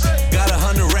badass bitches. Got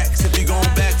 100 racks if you gon'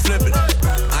 back flip it.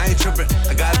 I ain't trippin',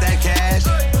 I got that cash.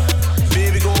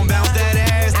 Baby gon' bounce that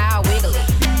ass. I'll wiggle it,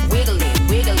 wiggle it,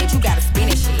 wiggle it. You gotta spin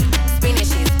it shit, spin it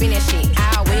shit, spin it shit.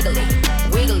 I'll wiggle it,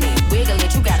 wiggle it, wiggle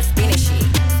it. You gotta spin it shit,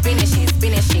 spin it shit,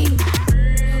 spin it shit.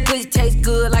 Pussy taste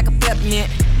good like a peppermint.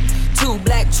 2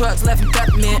 black trucks left in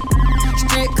peppermint.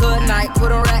 Strip cut night,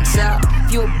 put on racks out.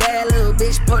 If you a bad little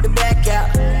bitch, put the back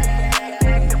out.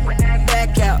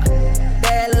 Back out.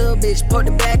 Bad little bitch, put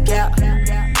the back out.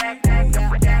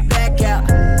 Back out.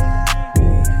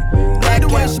 Like the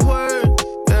way she work,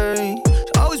 yeah.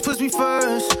 She always puts me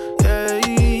first, yeah.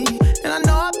 And I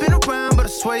know I've been around, but I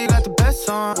swear you got the best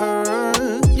on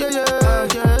earth. Yeah, yeah,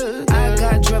 yeah. I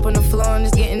got drip on the floor and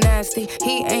it's getting nasty.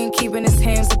 He ain't keeping his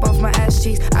hands up off my ass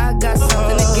cheeks. I got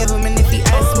something to give him, and if he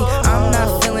asks me, I'm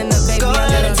not feeling the baby. Go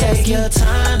ahead and take your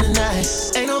time tonight.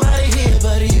 Ain't nobody here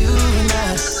but you and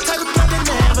I. Type of club that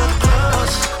never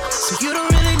close, so you don't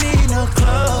really need no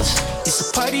clothes. It's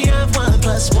a party of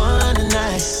 1+1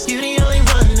 tonight. You the only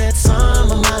one that's on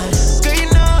my mind. Girl, you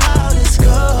know how this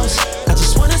goes. I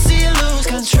just wanna see you lose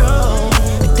control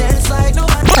and dance like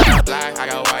nobody. Black, I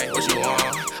got white, what you want?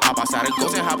 Hop outside the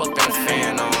ghost and hop up in the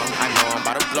fan on. I know I'm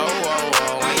about to blow,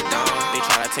 I ain't done. They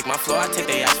try to take my floor, I take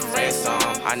their ass for ransom.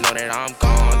 I know that I'm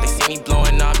gone. They see me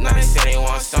blowing up, now they say they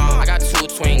want some. I got 2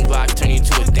 twin Glocks, turn you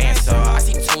to a dancer. I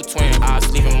see 2 twin eyes,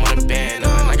 leave them on a band.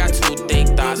 And I got 2 thick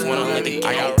thighs, one on the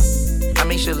I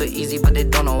make shit look easy, but they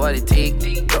don't know what it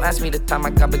take. Don't ask me the time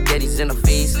I got spaghettis in the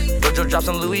face. Jojo drops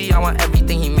on Louis, I want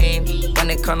everything he made. When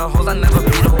it come to hoes, I never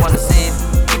be the one to save.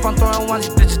 Keep on throwing ones,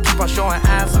 these bitches keep on showing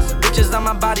ass. Bitches on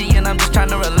my body and I'm just trying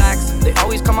to relax. They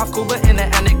always come off cool, but in the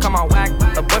end they come out whack.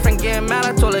 A boyfriend getting mad,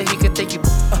 I told her he could take you.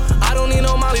 I don't need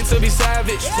no Molly to be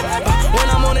savage. When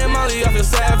I'm on that Molly, I feel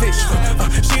savage.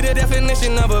 She the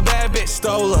definition of a bad bitch.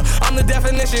 Stole her. I'm the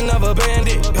definition of a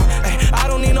bandit. I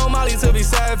don't need no Molly to be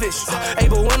savage.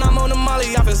 But when I'm on the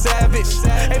Molly, I feel savage.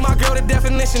 My girl, the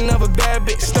definition of a bad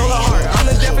bitch. Stole her heart. I'm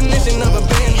the definition of a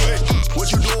bandit.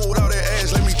 What you doing with all that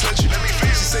ass? Let me touch it.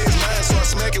 She say it's mine, so I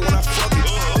smack it when I fuck it.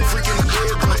 Freaking the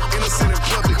bed, but innocent in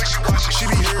public. She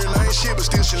be hearing I ain't shit, but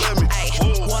still she love me.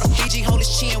 Want a Fiji hold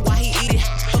his chin while he eat it.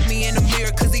 Look me in the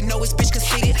mirror, cause he know his bitch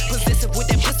conceited. Possessive with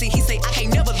that pussy, he say I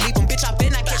can't never leave him. Bitch, I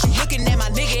been, I catch you looking at my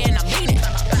nigga and I mean it.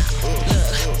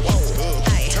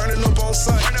 Turning up on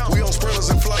sight, we on sprinters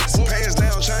and flights. Pants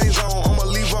down, chains on, I'ma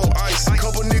leave on ice.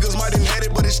 Couple niggas might have had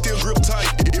it, but it still grip tight.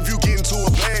 If you get into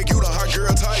a bag, you the hot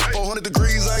girl type. 400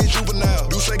 degrees, I ain't juvenile.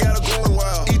 Do say got her going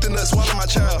wild. Eat the nut, swallow my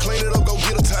child. Clean it up, go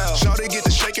get a towel. Shawty get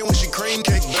the shaking when she cream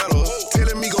cake better.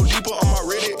 Telling me go deeper, I'm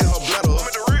already in her bladder.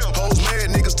 Hoes mad,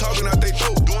 niggas talking out they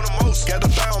throat. Doing the most. Got the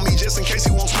thigh on me just in case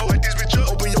he won't smoke. Like this bitch up.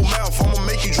 Open your mouth, I'ma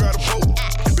make you dry the boat.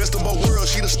 Best of both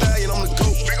worlds, she the stallion, I'm the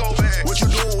goat. Big old bag. What you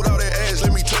doing with all that ass?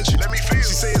 Let me touch it. Let me feel.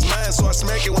 She say it's mine, so I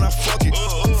smack it when I fuck it.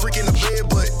 Freaking the bed,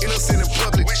 but innocent in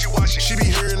public. She be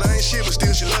hearing I ain't shit, but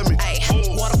still she love me.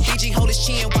 Want a Fiji hold his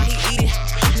chin while he eat it.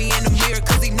 Look me in the mirror,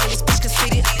 cause he know his bitch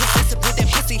conceited. Possessive with that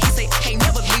pussy, he say I can't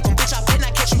never leave him. Bitch, I been,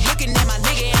 I catch you looking at my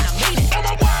nigga and I mean it. All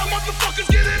my wild motherfuckers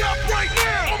get it up right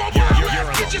now. All my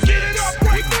wild bitches get it up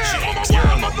right now. All my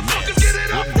wild motherfuckers get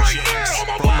it up right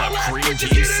now. All my wild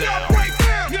bitches get it up right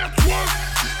now.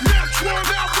 Network,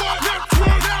 network,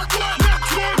 network, network,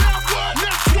 network, network, network,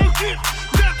 network it,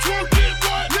 network it,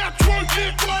 what? Network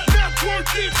it, what? Network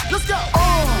it. Let's go.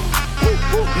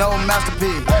 No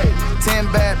masterpiece.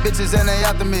 10 bad bitches and they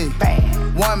after me.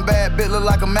 One bad bitch look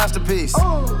like a masterpiece.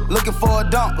 Looking for a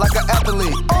dunk like an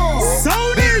athlete.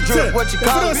 Sound Big it! drip, what you call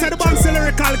If it? you don't say the Bounce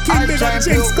Lyrical King, big up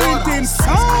Jinx Green Team.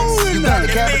 Sound You got the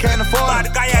cap, can't afford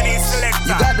it.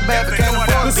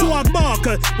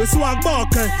 we swag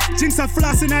buckle. Jinx a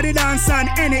flossing at the dance and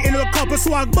any in a couple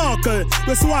swag buckle.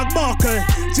 We swag buckle.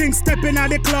 Jinx stepping at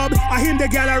the club, I him the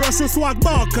gal a rush to swag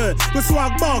buckle. We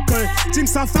swag buckle.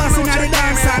 Jinx a flossing at the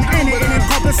dance and any in a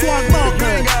couple swag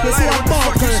buckle. We swag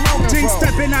buckle. Jinx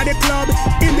stepping at the club,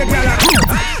 in the gal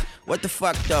a. What the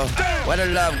fuck though? Where the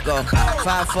love go?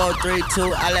 5, 4, 3,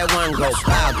 2, I let one go.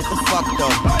 Wow, get the fuck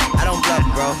though. I don't bluff,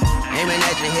 bro. Aiming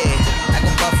at your head like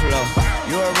a buffalo.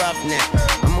 You a roughneck,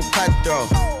 I'm a cutthroat.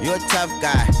 You a tough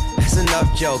guy. That's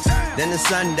enough jokes. Then the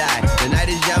sun died. The night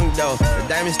is young though. The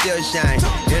diamond still shine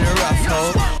in a rough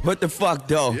hole. What the fuck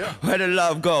though? Where the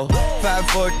love go?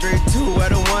 5, 4, 3, 2, where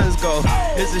the ones go?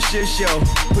 It's a shit show.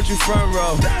 Put you front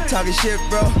row. Talking shit,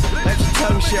 bro. Let your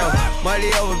tongue show.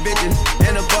 Money over bitches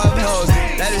and above hoes.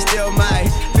 That is still my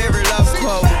favorite love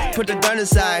quote. Put the gun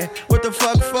aside. What the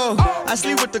fuck for? I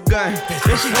sleep with the gun.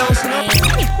 Then she don't smoke.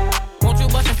 Won't you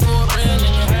bust it for a real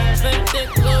nigga? Slim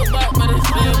thick, little butt, but it's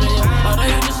still nigga. Although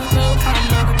you just a little pop,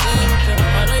 I'm a deal with you.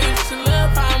 Although you just a little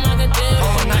pop, I'm a deal with you.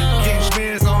 All night, getting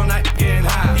spins, all night, getting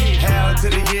high. Hell to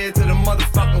the year, to the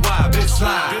motherfucking why. Bitch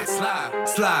slide, bitch slide,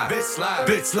 slide, bitch slide,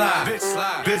 bitch slide, bitch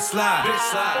slide, bitch slide, bitch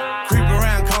slide. Creep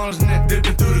around corners and then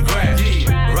dipping through the grass.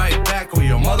 Yeah, right back on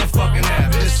your motherfucking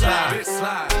ass. Bitch slide, bitch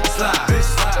slide, slide, bitch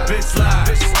slide, bitch slide,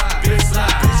 bitch slide, bitch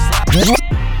slide, bitch slide.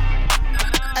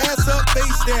 Ass up,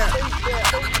 face down.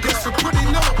 This a pretty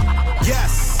note.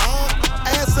 Yes.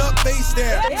 Ass up, face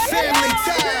down. Family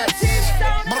ties.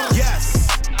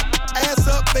 Yes. Ass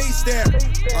up, face down.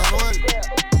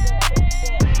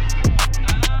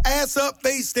 Ass up,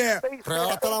 face down.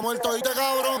 Regálate la muerte ahorita,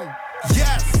 cabrón.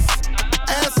 Yes.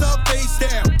 Ass up, face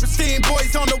down. Pristine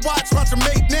boys on the watch her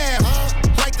make now.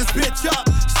 Light this bitch up,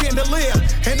 chandelier.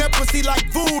 And that pussy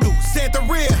like voodoo, Santa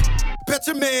Rhea. Bet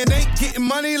your man ain't getting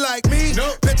money like me.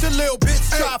 Nope. Bet your little bitch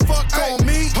try fuck on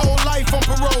me. Whole life on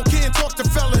parole, can't talk to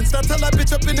felons. Now tell that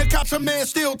bitch up in the cops, her man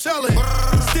still telling.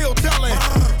 Still telling,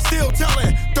 still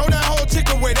telling. Throw that whole chick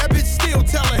away, that bitch still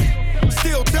telling.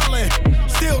 Still telling,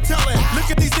 still telling. Look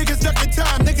at these niggas ducking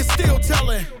time, niggas still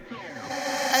telling.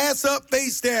 Ass up,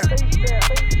 face down.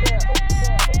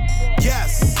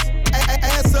 Yes.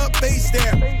 Ass up, face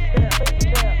down.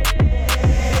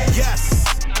 Yes.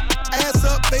 Ass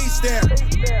up, face down.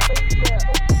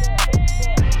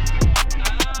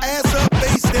 Ass up,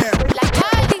 face down.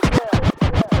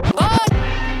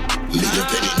 Little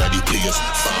penny na the place,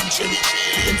 farm cherry.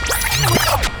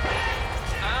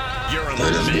 You're in the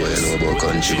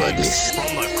mix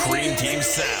from the Cream Team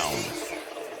Sound.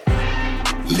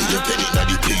 Little penny na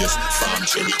the place, farm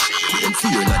cherry. Them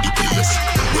fear na the place.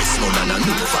 Westmound and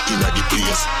Nova in the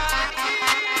place.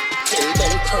 Tell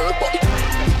them turbo.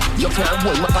 You can't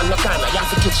hold me on the corner, you have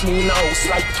to catch me in the house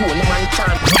like Tony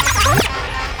Montana.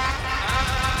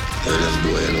 Tell them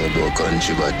boy, I know about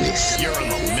country badness. You're in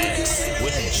the mix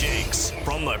with Jinx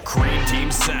from the Cream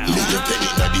Team Sound. Little penny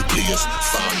na the place,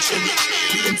 farm cherry.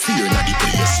 Them fear na the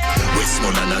place.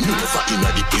 Westmound and Nova in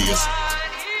the place.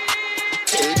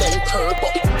 Tell them turbo.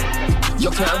 You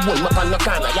can't hold me on the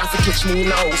corner, you have to catch me in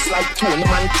the house like Tony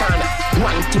Montana.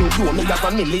 One thing do me have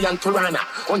 $1 million piranha.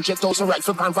 100,000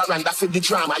 rifle pan veranda for the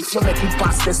drama. If you make me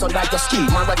pass this under your ski,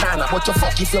 Maradona. But you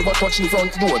fuck if you go touch the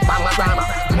front door, Bangarama.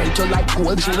 Melt you like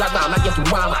gold, Juladama, get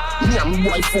warmer. Me and me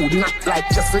boy food, not like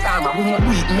Jeffrey Dahmer. We no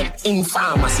weed make in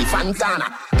pharmacy,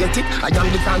 Fantana. Get it? I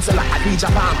am the chancellor, Adija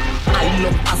Palmer. I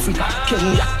love Africa,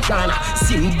 Kenya, Ghana,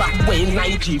 Zimbabwe,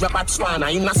 Nigeria,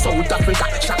 Botswana. In South Africa,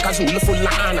 Shaka Zulu full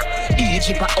of honor.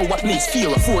 Egypt, our place, fear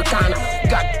of four corner.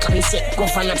 God can set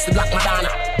governance, the Black Madonna.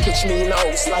 Catch me in the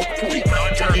house like Puri. Where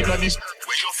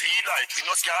you feel like you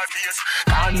no Scarface.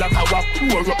 Can't lock a walk,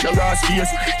 pour up your ass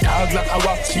face. Dog like a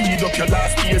walk, speed up your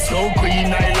last face. No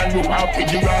Green Island, you walk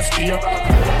with your ass face.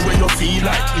 Where you feel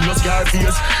like you no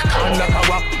Scarface. Can't lock a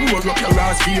walk, pour up your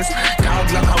ass face.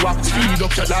 Dog like a walk, speed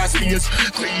up your last face.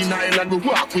 Green Island, you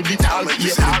walk with the tall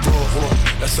face.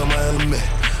 That's on my element.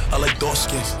 I like dark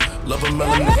skins, love a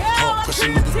melanin. Heart pressure,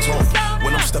 Louis Vuitton.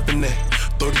 When I'm stepping in,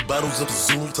 30 bottles of the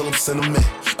Zoom till I'm sentiment.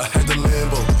 I had the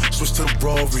Lambo, switch to the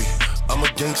Rari. I'm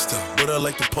a gangster, but I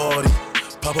like to party.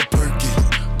 Pop a perky,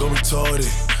 go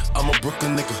retarded. I'm a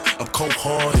Brooklyn nigga, I'm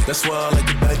cold-hearted. That's why I like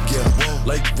the back, yeah,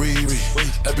 like Riri.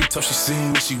 Every time she see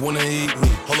me, she wanna eat me.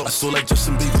 I saw like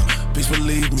Justin Bieber, please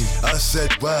believe me. I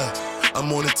said, wow,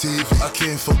 I'm on the TV. I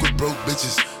can't fuck with broke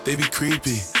bitches, they be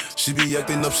creepy. She be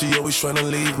acting up, she always tryna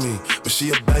leave me. But she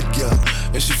a bad girl,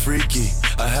 and she freaky.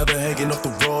 I have her hanging off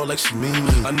the wall like she mean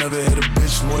me. I never hit a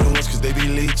bitch more than once cause they be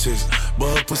leeches.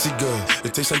 But her pussy good,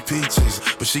 it tastes like peaches.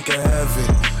 But she can have it,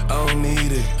 I don't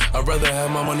need it. I'd rather have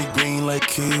my money green like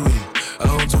kiwi. I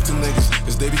don't talk to niggas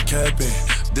cause they be capping.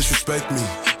 Disrespect me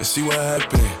and see what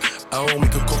happen. I don't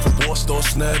make a call for war, start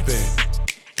snapping.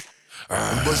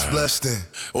 What's blessed in?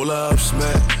 All I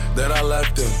smack that I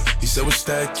left him. He said we're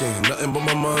stacking, nothing but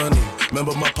my money.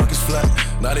 Remember my pockets flat,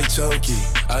 now they chunky.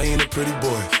 I ain't a pretty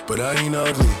boy, but I ain't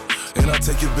ugly. And I'll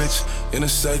take your bitch in a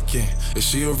second. If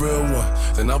she a real one,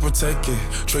 then I'll protect it.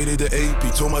 Traded the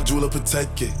AP, told my jeweler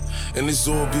protect it. And it's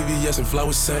all VVS and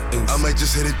flower settings. I might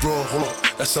just hit it raw, hold on,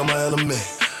 that's on my element.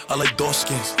 I like dark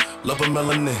skins, love a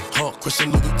melanin. Heart,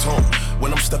 Christian Louis Vuitton,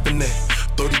 when I'm stepping in.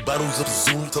 30 bottles of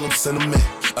Zoom till I'm sentiment.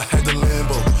 I had the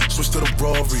Lambo, switch to the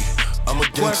Bravery. I'm a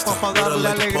gangster, cuerpo pa' but I darle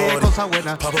like the alegría y party. cosas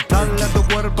buenas. Pop a Dale a tu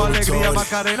cuerpo alegría,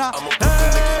 Macarena.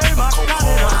 Hey,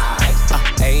 Macarena.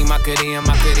 Ayy, Macarena,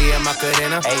 Macarena,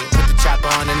 Macarena. Ayy, put the chopper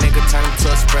on the nigga, turn him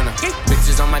to a sprinter.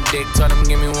 Bitches on my dick, told him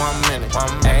give me 1 minute.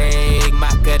 Ayy,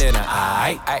 Macarena,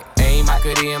 aight, aight. Ayy,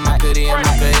 Macarena, Macarena,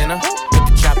 Macarena. Put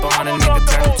the chopper on the nigga,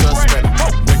 turn him to a sprinter.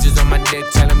 Bitches on my dick,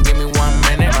 tell him give me 1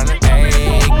 minute.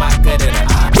 Ayy, Macarena.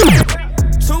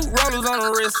 2 rollers on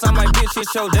the wrist, I'm like, bitch,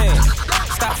 hit your dance.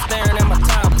 Stop staring at my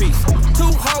timepiece. 2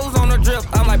 hoes on the drip,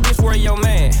 I'm like, bitch, where your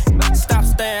man? Stop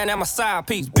staring at my side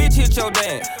piece. Bitch, hit your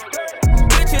dance.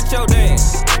 Bitch, hit your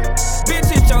dance. Bitch,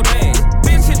 hit your dance.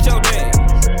 Bitch, hit your dance.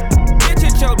 Bitch,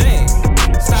 hit your dance.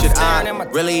 Stop Should staring I at my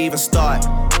really even start?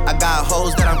 I got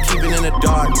hoes that I'm keeping in the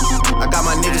dark. I got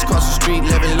my niggas cross the street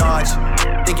living large.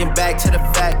 Thinking back to the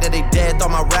fact that they dead,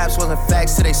 thought my raps wasn't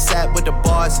facts till they sat with the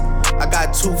bars. I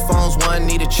got 2 phones, one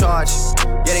need a charge.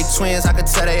 Yeah, they twins, I could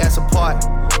tell they ass apart.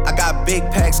 I got big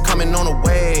packs coming on the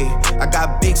way. I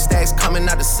got big stacks coming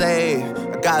out to save.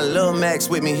 I got Lil Max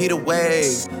with me, he the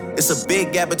wave. It's a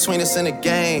big gap between us in the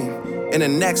game. In the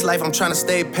next life, I'm trying to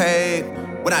stay paid.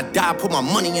 When I die, put my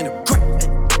money in the grave.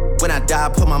 When I die,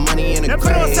 put my money in the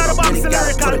grave. I really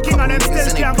gotta put a couple niggas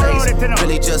in their place.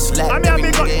 Really just let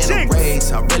every nigga in the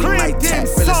race. I really might tap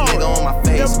realest nigga on my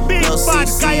face. Lil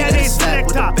CC that is slapped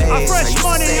with the bass. I used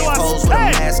to save hoes with a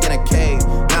mask in a cave.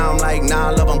 Now I'm like, nah,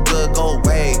 love, I'm good, go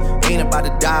away. Ain't about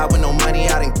to die with no money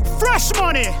out in. Fresh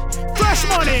money, fresh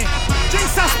money.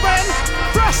 Jinx a spend,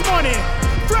 fresh money,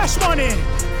 fresh money,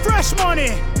 fresh money.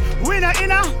 Winner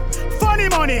inner, funny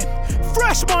money,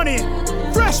 fresh money,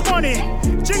 fresh money.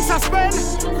 Jinx a spend,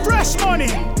 fresh money,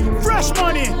 fresh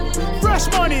money, fresh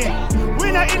money.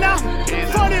 Winner inner,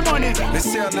 funny money. They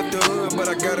say I left the hood, but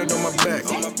I got it on my back.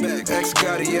 Ex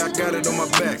got it, yeah, I got it on my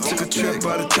back. Took a trip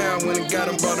out of town, when it got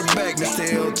him, brought it back.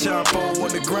 Mr. El Chapo on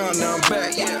the ground, now I'm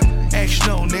back. X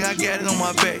no, nigga, I got it on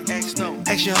my back.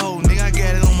 X your hoe, nigga, I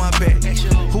got it on my back.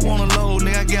 Who on the load,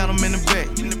 nigga, I got them in the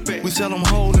back. We sell them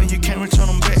hoes and you can't return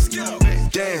them back.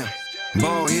 Damn,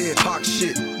 ball head, hawk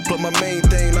shit. But my main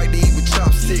thing like to eat with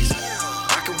chopsticks.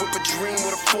 I can whip a dream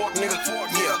with a fork, nigga.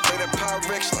 Yeah, play that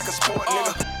Pyrex like a sport,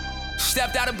 nigga.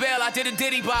 Stepped out of bail, I did a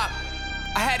diddy bop.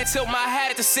 I had to tilt my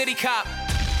hat at the city cop.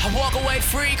 I walk away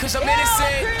free cause I'm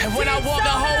innocent. And when I walk,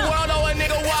 the whole world know a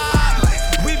nigga why.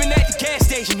 We been at the gas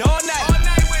station all night.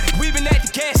 We been at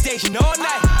the gas station all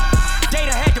night. They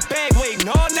done had the bag waiting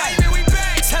all night.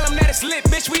 Tell them that it's lit,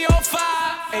 bitch, we on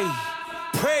fire. Ay,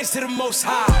 praise to the Most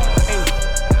High. Ay,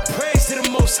 praise to the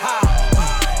Most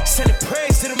High. Send it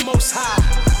praise to the Most High.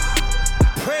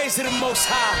 Praise to the Most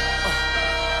High.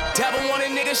 Devil want a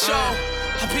nigga show.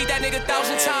 I beat that nigga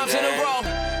 1,000 times in a row.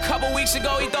 Couple weeks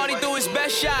ago, he thought he threw his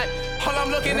best shot. All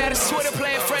I'm looking at is Twitter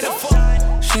playing friend of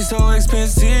foe. She's so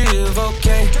expensive,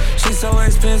 okay. She's so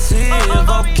expensive,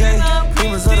 okay.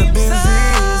 Demons of the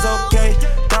Benzies, okay.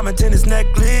 Diamond tennis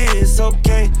necklace,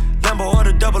 okay. Lambo or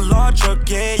the double R truck,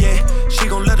 yeah, yeah. She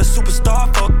gon' let a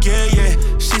superstar fuck, yeah,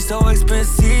 yeah. She's so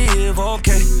expensive,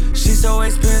 okay. She's so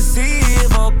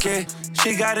expensive, okay.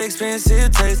 She got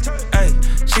expensive taste,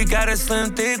 ayy. She got a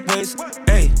slim, thick waist,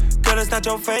 ayy. Girl, it's not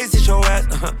your face, it's your ass.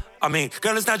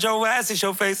 Girl, it's not your ass, it's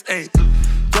your face, ayy.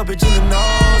 Yo, bitch in the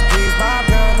nose, please. My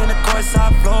girl in the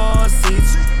courtside floor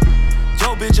seats.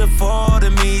 Yo, bitch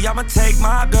affording me. I'ma take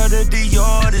my girl to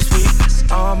Dior this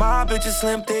week. All my bitches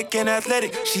slim, thick, and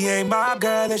athletic. She ain't my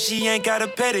girl and she ain't got a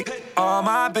pedic. All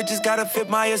my bitches gotta fit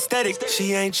my aesthetic.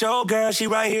 She ain't your girl, she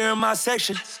right here in my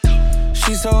section.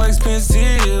 She's so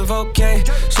expensive, okay.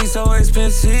 She's so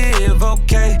expensive,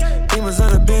 okay. Demons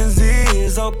of the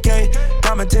Benzies, okay.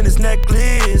 Diamond tennis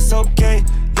necklace, okay.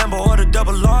 Lambo or the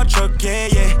double R truck, yeah,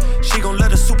 yeah. She gon'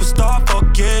 let a superstar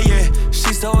fuck, yeah, yeah.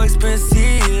 She's so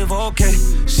expensive, okay.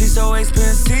 She's so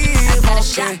expensive,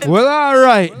 okay. Well,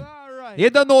 alright. You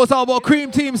don't know it's all about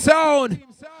Cream Team Sound.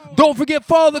 Don't forget,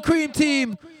 follow the Cream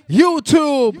Team.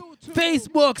 YouTube,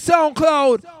 Facebook,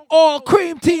 SoundCloud, all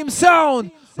Cream Team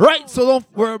Sound. Right, so don't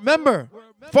remember,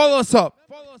 follow us up.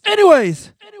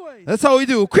 Anyways, that's how we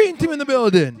do. Cream Team in the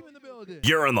building.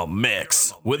 You're in the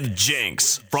mix with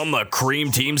Jinx from the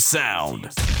Cream Team Sound.